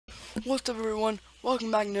What's up everyone,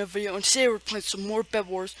 welcome back to another video, and today we're playing some more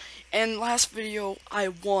Bedwars. And last video I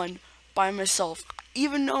won by myself.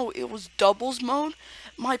 Even though it was doubles mode,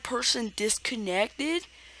 my person disconnected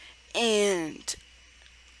and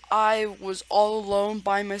I was all alone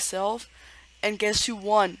by myself. And guess who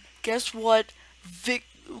won? Guess what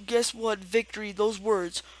victory, those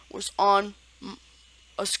words, was on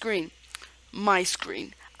a screen. My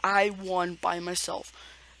screen. I won by myself.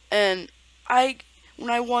 And I when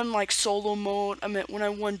I won like solo mode, I mean when I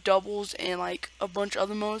won doubles and like a bunch of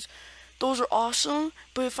other modes, those are awesome.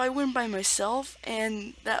 But if I win by myself,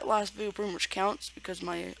 and that last video pretty much counts because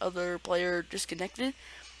my other player disconnected,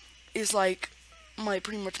 is like my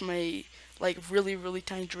pretty much my like really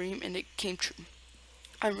tiny dream, and it came true.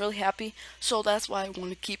 I'm really happy, so that's why I want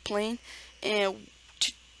to keep playing. And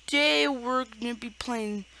today we're gonna be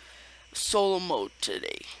playing solo mode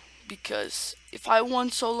today, because if I won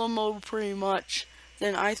solo mode pretty much,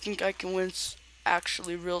 then I think I can win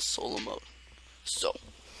actually real solo mode. So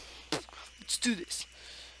let's do this.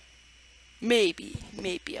 Maybe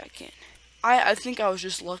I can. I think I was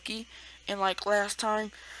just lucky, and like last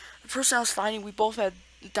time, the person I was fighting, we both had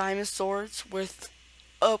diamond swords with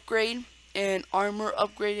upgrade and armor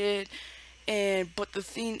upgraded, and but the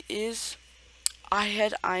thing is, I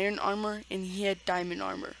had iron armor and he had diamond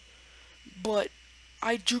armor. But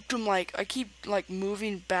I juked him, like I keep like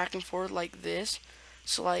moving back and forth like this,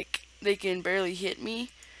 so like they can barely hit me.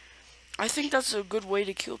 I think that's a good way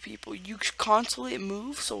to kill people. You constantly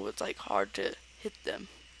move, so it's like hard to hit them.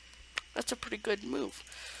 That's a pretty good move.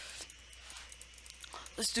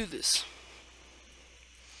 Let's do this.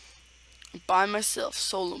 By myself,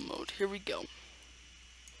 solo mode. Here we go.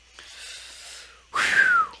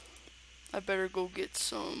 Whew. I better go get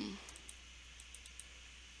some.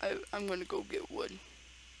 I'm gonna go get wood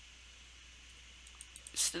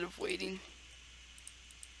instead of waiting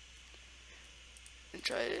and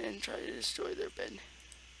try to destroy their bed.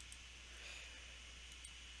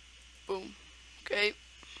 Boom. Okay.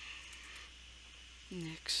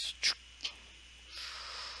 Next.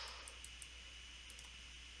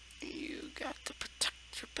 You got to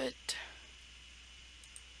protect your bed.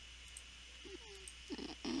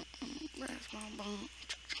 Where's my bone?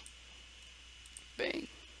 Bang.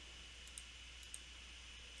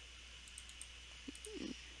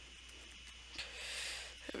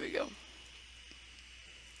 There we go.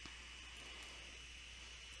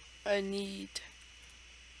 I need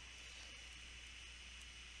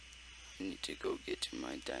to go get to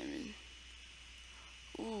my diamond.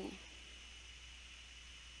 Ooh.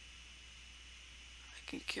 I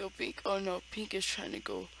can kill Pink. Oh no, Pink is trying to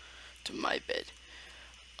go to my bed.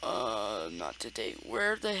 Not today.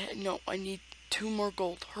 Where the heck? No, I need 2 more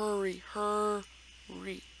gold. Hurry.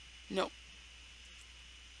 No.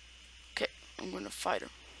 Okay, I'm gonna fight him.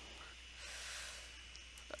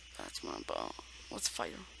 That's my ball. Let's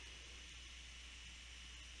fight him.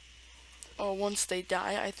 Oh, once they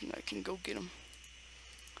die, I think I can go get them.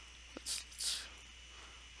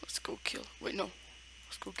 Let's go kill. Wait, no.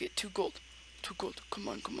 Let's go get 2 gold. 2 gold. Come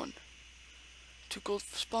on. 2 gold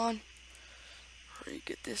spawn. Hurry,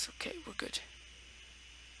 get this. Okay, we're good.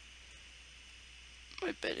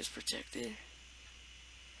 My bed is protected.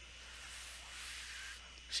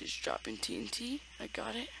 She's dropping TNT. I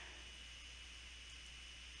got it.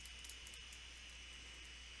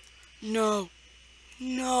 No.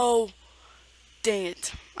 Dang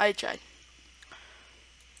it. I tried.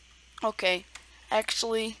 Okay.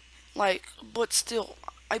 Actually, like, but still,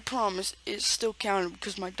 I promise it still counted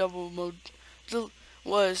because my double mode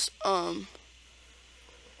was,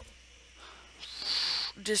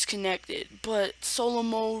 disconnected. But solo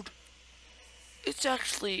mode, it's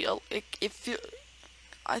actually,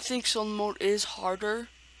 I think solo mode is harder.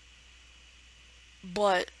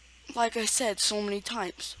 But, like I said so many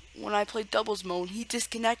times, when I played doubles mode, he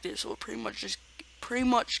disconnected, so it pretty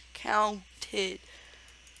much counted.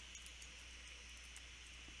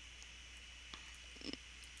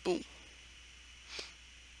 Boom.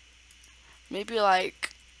 Maybe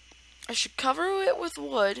like I should cover it with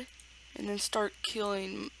wood and then start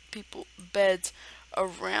killing beds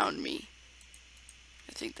around me.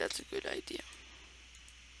 I think that's a good idea.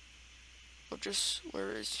 Or just,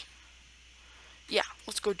 where is? Yeah,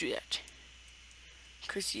 let's go do that.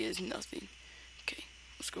 Because he has nothing. Okay,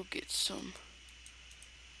 let's go get some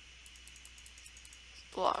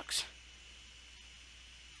blocks.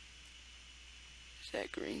 Is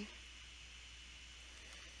that green?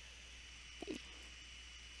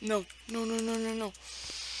 No.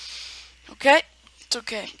 Okay, it's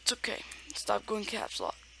okay. Stop going caps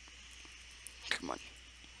lock. Come on.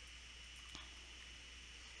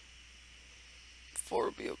 4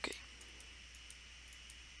 will be okay.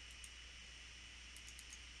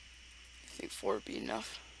 I think 4 would be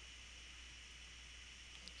enough.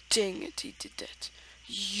 Dang it, he did that.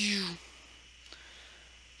 You.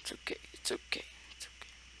 It's okay, it's okay, it's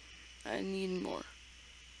okay. I need more.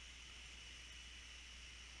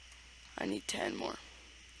 I need 10 more.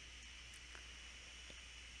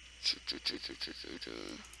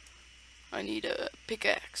 I need a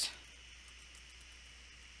pickaxe.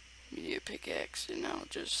 We need a pickaxe, and I'll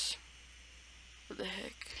just... Where the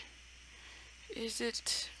heck is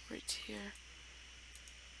it? Right here.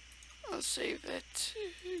 I'll save it.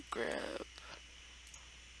 Grab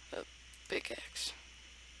a pickaxe.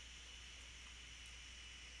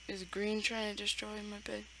 Is green trying to destroy my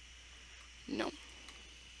bed? No.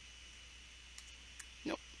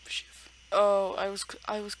 Nope. Shift. Oh, I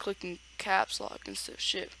was clicking caps lock instead of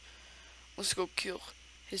shift. Let's go kill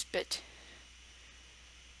his bed.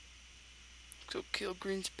 Let's go kill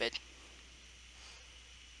Green's bed.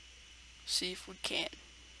 See if we can.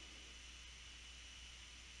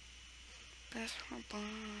 That's my boy.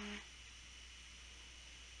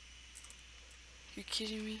 You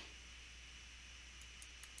kidding me?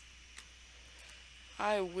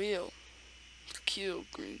 I will kill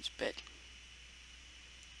Green's bed.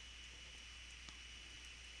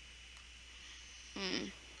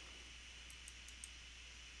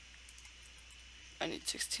 I need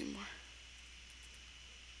 16 more.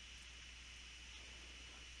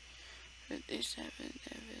 87,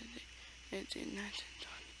 18, 19, 20.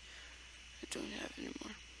 I don't have any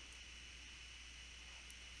more.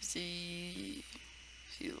 See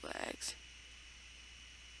lags.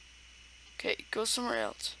 Okay, go somewhere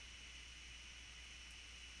else.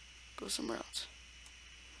 Go somewhere else.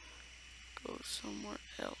 Go somewhere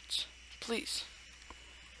else. Please.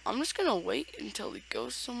 I'm just gonna wait until he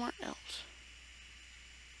goes somewhere else.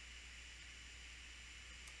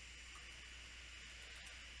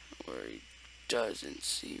 Where he doesn't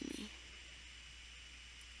see me.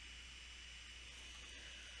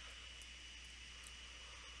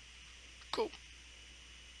 Go.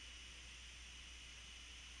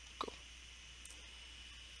 Go.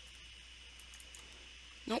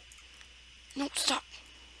 Nope. Nope, stop.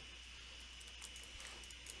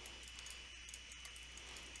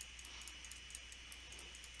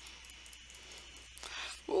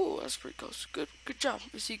 Oh, that's pretty close. Good job.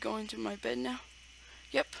 Is he going to my bed now?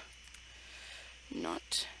 Yep.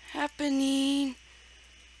 Not happening.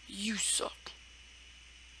 You suck.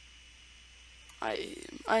 I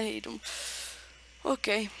hate him.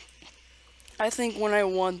 Okay. I think when I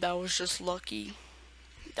won, that was just lucky.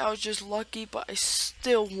 That was just lucky, but I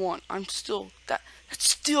still won. That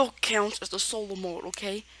still counts as the solo mode,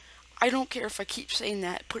 okay? I don't care if I keep saying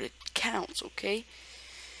that, but it counts, okay?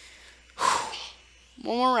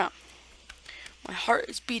 One more round. My heart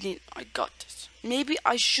is beating. I got this. Maybe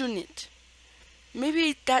I shouldn't.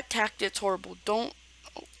 Maybe that tactic's horrible. Don't.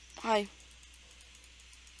 Oh, hi.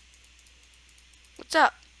 What's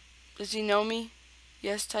up? Does he know me?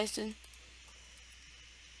 Yes, Tyson.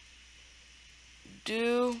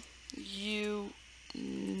 Do you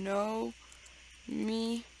know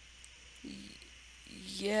me?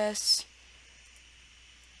 Yes,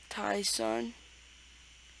 Tyson.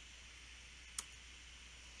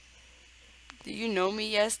 Do you know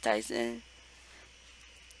me? Yes, Tyson.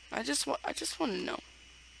 I just want to know.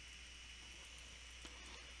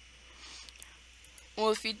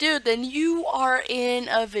 Well, if you do, then you are in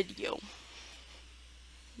a video.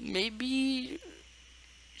 Maybe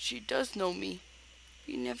she does know me.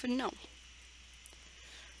 You never know.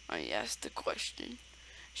 I asked the question.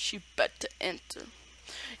 She better answer.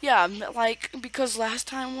 Yeah, like because last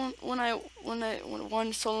time when I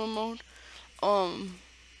won solo mode,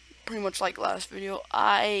 pretty much like last video,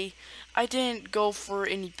 I didn't go for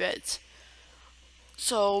any beds.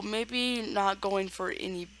 So maybe not going for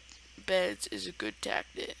any beds is a good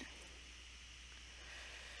tactic.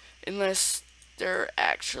 Unless they're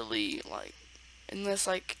actually unless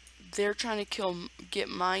they're trying to get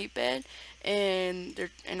my bed and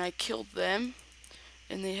I killed them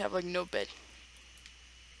and they have no bed.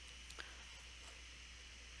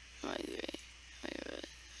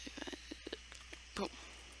 Boom.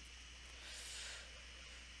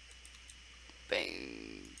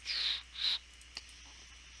 Bang.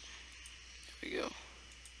 There we go.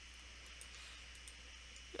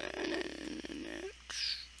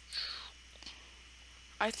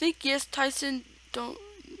 I think yes, Tyson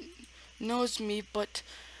knows me, but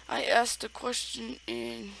I asked a question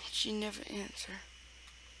and she never answered.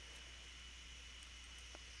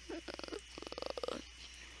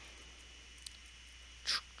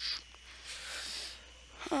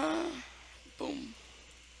 Boom.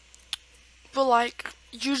 But like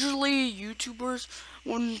usually YouTubers,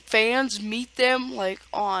 when fans meet them like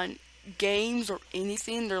on games or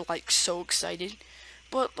anything, they're like so excited.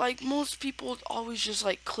 But like most people always just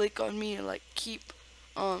like click on me and like keep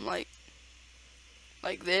like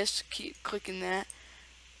this, keep clicking that.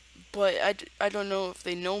 But I don't know if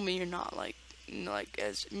they know me or not, like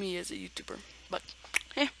as me as a YouTuber. But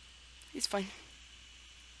yeah, it's fine.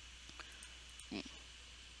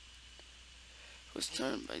 Who's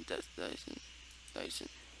turn by Dyson.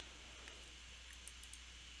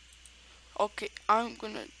 Okay, I'm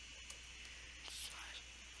gonna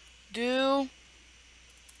do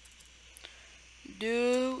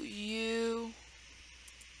do you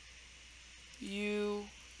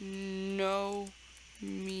know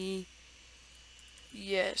me?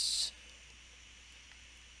 Yes.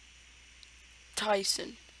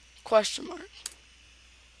 Tyson. Question mark.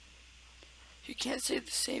 You can't say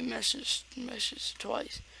the same message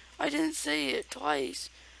twice. I didn't say it twice.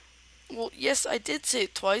 Well, yes, I did say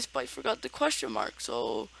it twice, but I forgot the question mark,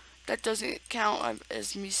 so that doesn't count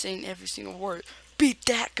as me saying every single word. Beat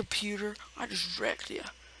that, computer! I just wrecked you.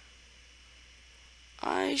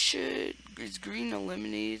 I should. Is green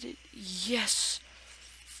eliminated? Yes.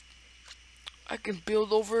 I can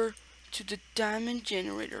build over to the diamond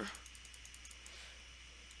generator.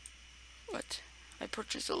 What? I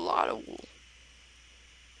purchased a lot of wool.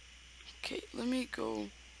 Okay, let me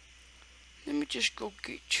just go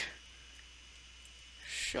get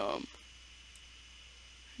some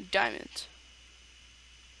diamonds.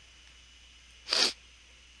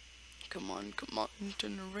 Come on,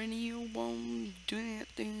 turn the radio on, do that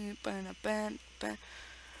thing, ban.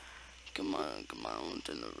 Come on,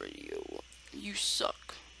 turn the radio on. You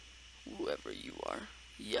suck, whoever you are.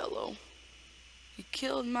 Yellow. He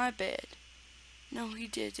killed my bed. No, he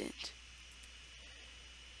didn't.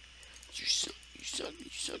 You suck.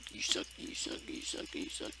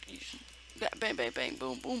 Bang,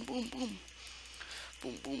 boom,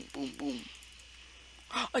 boom.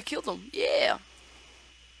 I killed him. Yeah.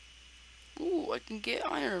 Ooh, I can get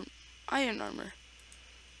iron armor.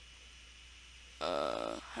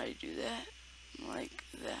 How do you do that? Like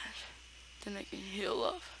that. Then I can heal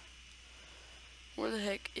up. Where the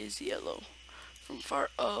heck is yellow? From far.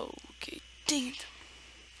 Oh, okay. Dang it.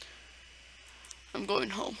 I'm going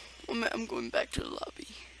home. I'm going back to the lobby.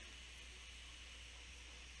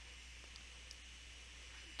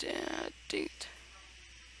 Dang it.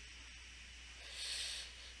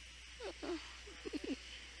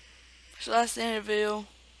 So that's the end of the video.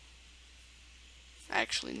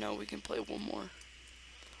 Actually, no, we can play one more.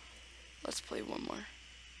 Let's play one more.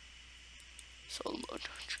 Solo mode.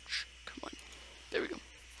 Come on. There we go.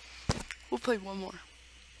 We'll play one more.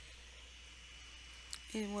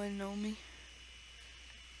 Anyone know me?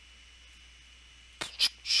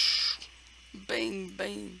 Bang,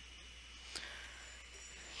 bang.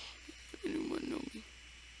 Anyone know me?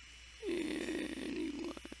 Anyone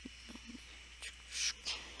know me?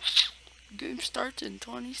 Game starts in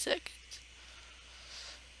 20 seconds.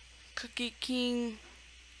 Cookie King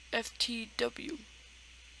FTW.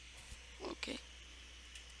 Okay.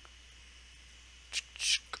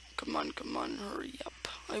 Come on, hurry up.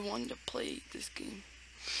 I want to play this game.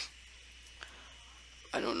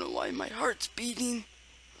 I don't know why my heart's beating.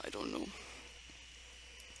 I don't know.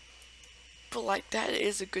 But like that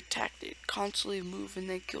is a good tactic. Constantly move and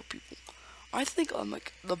then kill people. I think I'm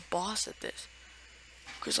like the boss at this.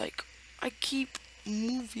 Cause like I keep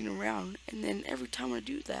moving around and then every time I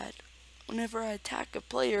do that, whenever I attack a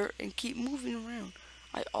player and keep moving around,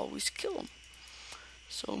 I always kill them.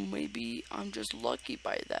 So maybe I'm just lucky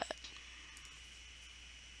by that.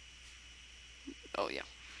 Oh yeah.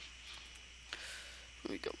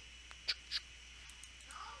 Here we go.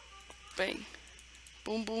 Bang.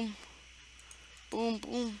 Boom, boom. Boom,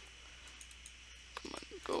 boom. Come on,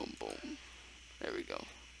 go, boom. There we go.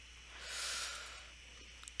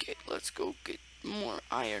 Okay, let's go get more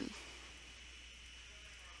iron.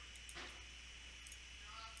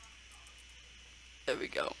 There we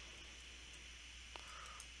go.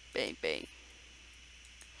 Bang, bang.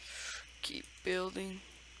 Keep building.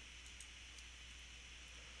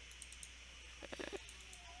 There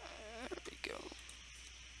we go.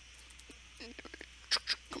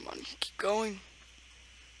 Come on, keep going.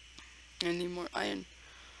 I need more iron.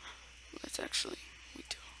 Let's actually, we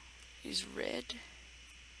do. Is red.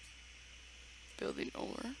 Building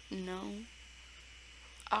over. No.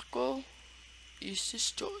 Aqua is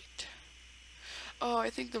destroyed. Oh,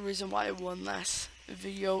 I think the reason why I won last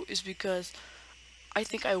video is because I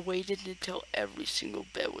think I waited until every single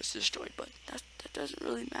bed was destroyed, but that doesn't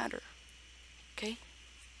really matter. Okay?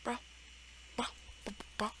 Bro.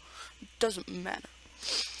 doesn't matter.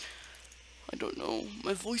 I don't know.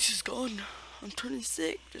 My voice is gone. I'm turning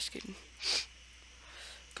sick. Just kidding.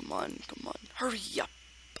 Come on, come on. Hurry up.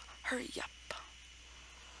 Hurry up.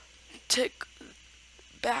 Tick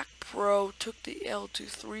back pro took the L to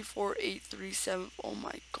 34837. Oh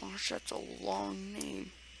my gosh, that's a long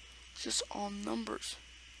name. It's just all numbers.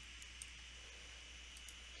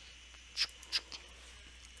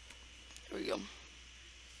 There we go.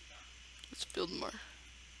 Let's build more.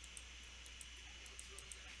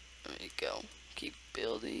 There we go. Keep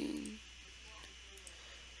building.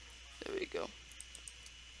 There we go.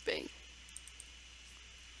 Bang.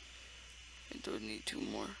 I don't need 2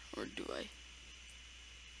 more, or do I?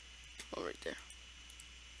 Oh, right there.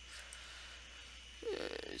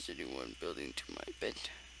 Is anyone building to my bed?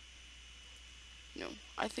 No.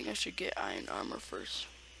 I think I should get iron armor first.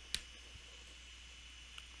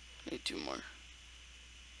 I need 2 more.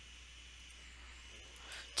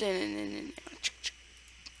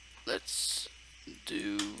 Let's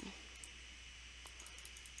do...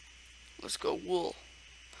 Let's go wool.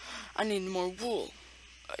 I need more wool.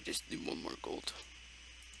 I just need 1 more gold.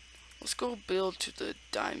 Let's go build to the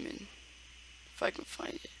diamond. If I can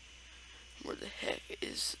find it. Where the heck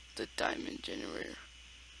is the diamond generator?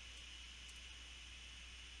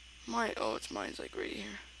 Mine, oh, it's mine's like right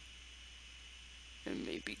here. And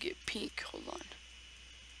maybe get pink. Hold on.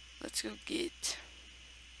 Let's go get...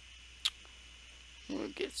 We'll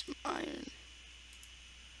get some iron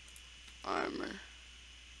armor.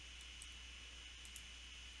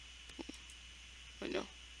 Wait, no.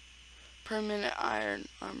 Permanent iron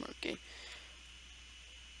armor, okay.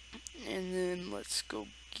 And then let's go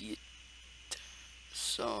get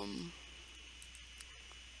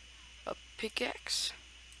a pickaxe.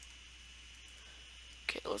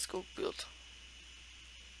 Okay, let's go build.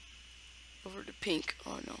 Over to pink.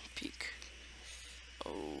 Oh no, pink.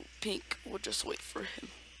 Oh, pink. We'll just wait for him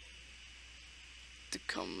to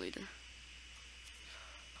come later.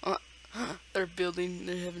 They're building.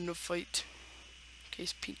 They're having a fight. Okay,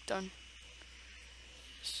 is pink done?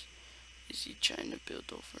 Yes. Is he trying to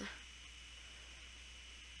build over?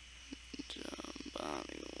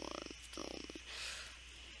 Somebody once told me.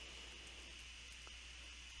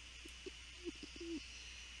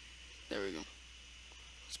 There we go.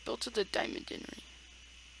 Let's build to the diamond generator.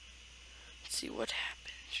 Let's see what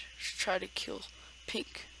happens. Let's try to kill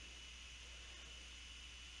pink.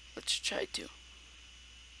 Let's try to.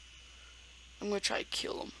 I'm gonna try to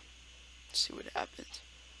kill him. See what happens.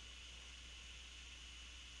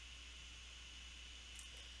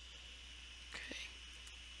 Okay.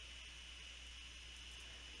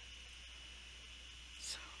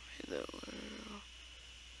 So, hello world.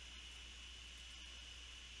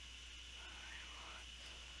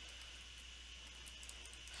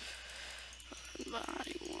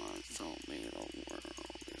 Somebody once told me the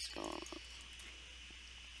world is gone.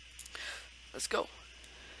 Let's go.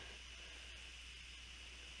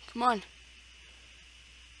 Come on.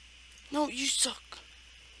 No, you suck.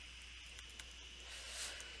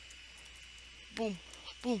 Boom,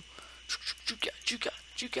 boom. Juka.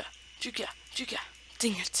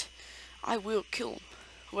 Dang it. I will kill him.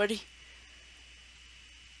 Ready?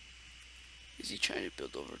 Is he trying to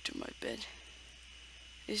build over to my bed?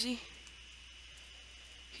 Is he?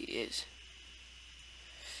 He is.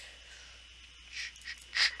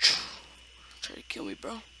 Try to kill me,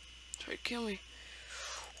 bro. Try to kill me.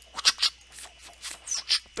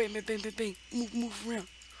 Bang, bang, bang, bang, bang. Move around.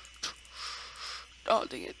 Oh,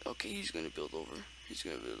 dang it. Okay, he's gonna build over. He's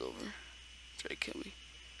gonna build over. Try to kill me.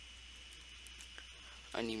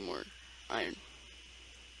 I need more iron.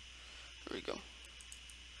 There we go.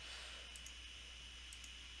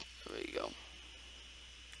 There we go.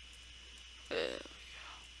 There we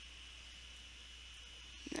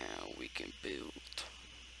go. Now we can build.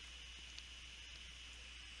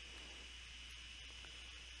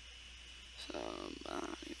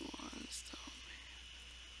 Somebody once told me.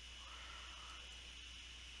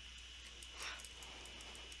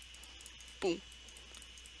 Boom.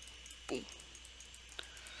 Boom.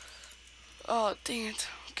 Oh, dang it.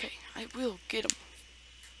 Okay, I will get him.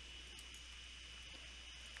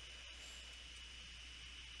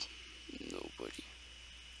 Nobody.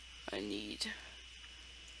 I need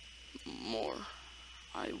more.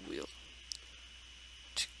 I will.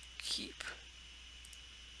 To keep.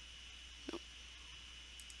 Nope.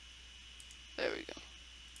 There we go.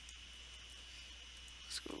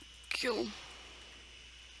 Let's go kill him.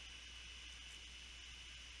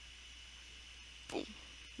 Boom.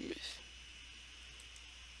 Miss.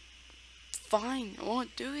 Fine, I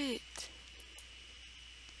won't do it.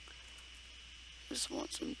 Just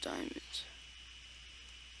want some diamonds.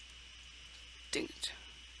 Dang it.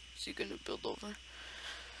 Is he gonna build over?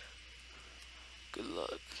 Good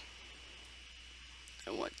luck.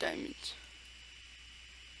 I want diamonds.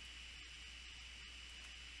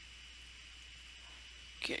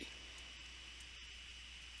 Okay.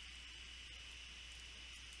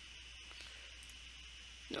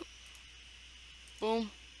 No.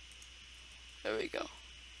 Boom. There we go.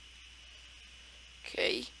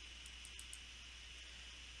 Okay.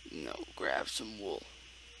 No, grab some wool.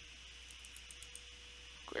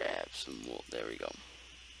 Grab some wool. There we go.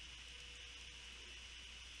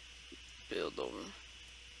 Build over.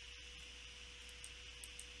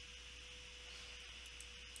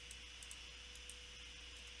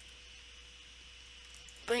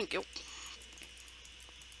 Thank you.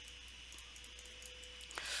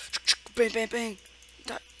 Bang, bang, bang.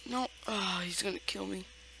 No. Ah, he's gonna kill me.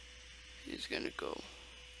 He's gonna go.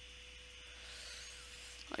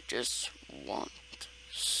 I just want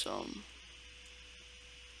some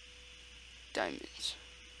diamonds.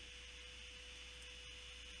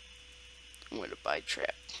 I'm gonna buy a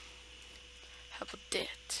trap. How about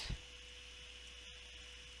that?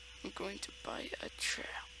 I'm going to buy a trap.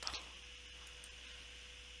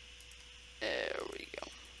 There we go.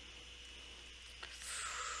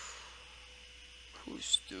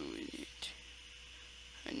 Who's doing it?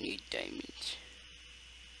 I need diamonds.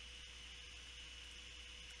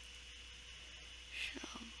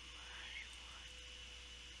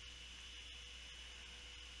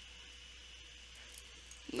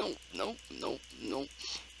 Nope, nope, nope, nope.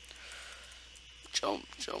 Jump,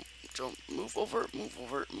 jump, jump. Move over, move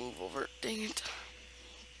over, move over. Dang it.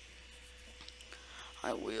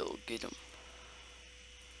 I will get him.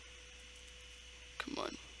 Come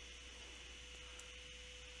on.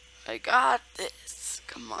 I got this.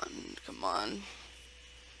 Come on, come on.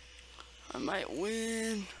 I might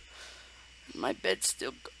win. My bed's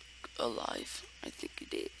still alive. I think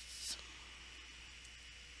it is.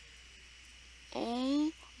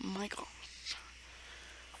 Oh my gosh.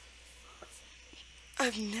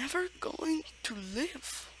 I'm never going to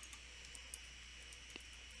live.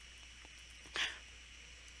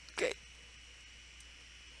 Okay.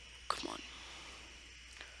 Come on.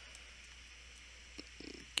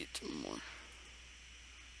 Get some more.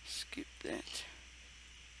 Skip that.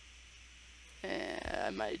 I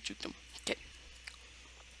might juke them. Okay.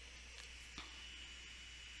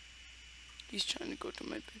 He's trying to go to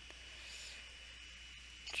my bed.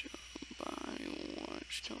 Somebody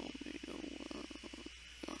once told me the world.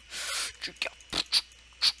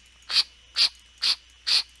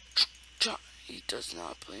 He does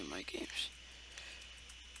not play my games.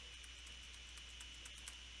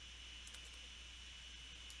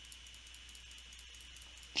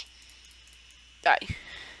 Die.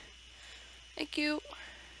 Thank you.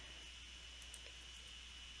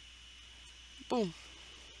 Boom.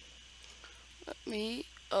 Let me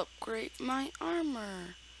upgrade my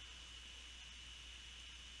armor.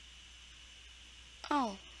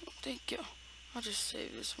 Oh, thank you. I'll just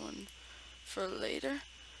save this one for later.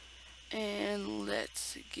 And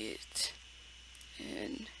let's get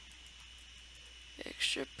an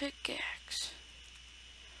extra pickaxe.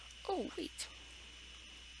 Oh, wait.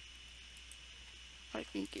 I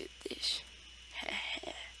can get this.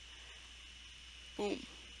 Boom.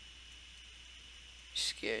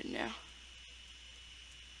 Scared now.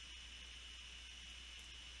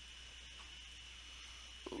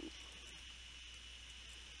 Ooh.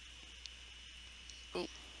 Boom.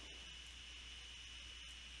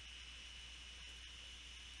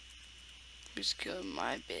 Who's killing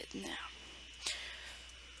my bed now?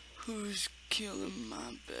 Who's killing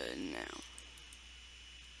my bed now?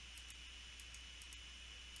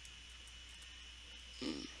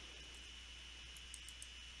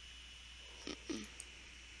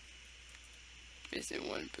 Is there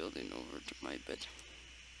one building over to my bed?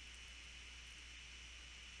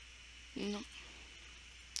 No.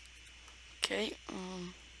 Okay,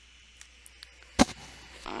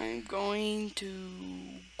 I'm going to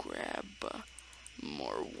grab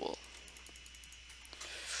more wool.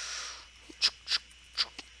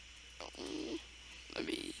 Let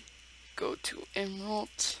me go to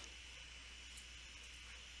emeralds.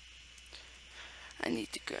 I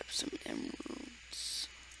need to grab some emeralds.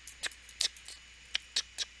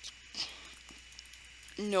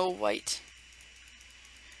 No white.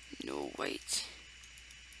 No white.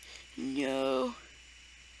 No.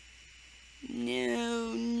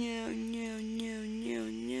 No, no, no, no, no,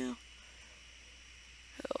 no.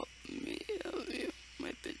 Help me, help me.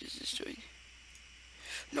 My bed is destroyed.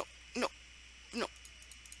 No, no, no.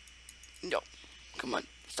 No. Come on.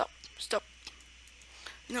 Stop. Stop.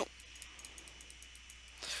 No.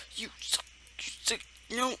 You suck. You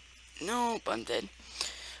No, no, I'm dead.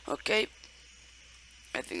 Okay,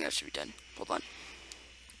 I think that should be done. Hold on.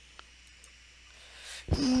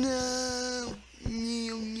 No.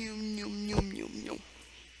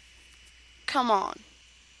 Come on.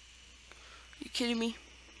 You kidding me,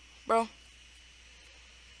 bro?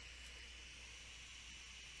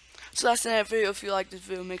 So that's the end of the video. If you like this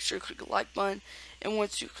video, make sure to click the like button. And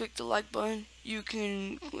once you click the like button, you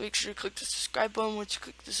can make sure to click the subscribe button. Once you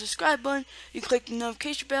click the subscribe button, you click the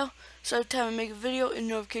notification bell. So every time I make a video, a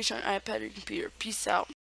notification on iPad or your computer. Peace out.